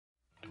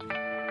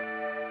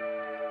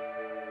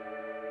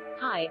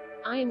Hi,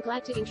 I am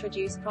glad to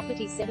introduce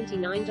property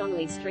 79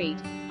 Donnelly Street,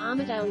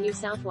 Armidale, New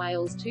South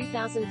Wales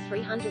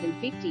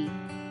 2350.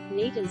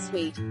 Neat and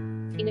sweet.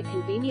 In a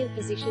convenient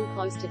position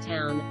close to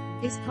town,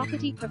 this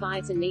property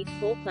provides a neat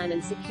floor plan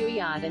and secure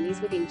yard and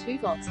is within 2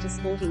 blocks to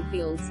sporting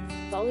fields,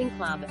 bowling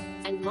club,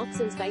 and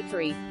Moxon's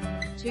Bakery.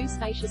 2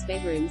 spacious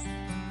bedrooms,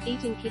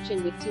 eat-in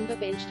kitchen with timber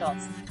bench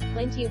tops,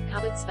 plenty of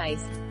cupboard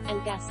space,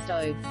 and gas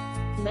stove.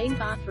 Main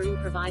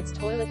bathroom provides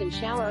toilet and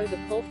shower over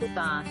 4-foot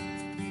bar.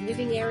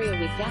 Living area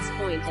with gas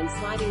point and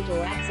sliding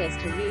door access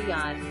to rear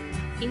yard.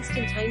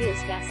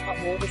 Instantaneous gas hot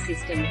water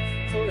system.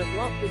 Corner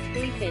block with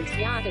fully fenced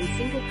yard and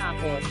single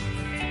carport.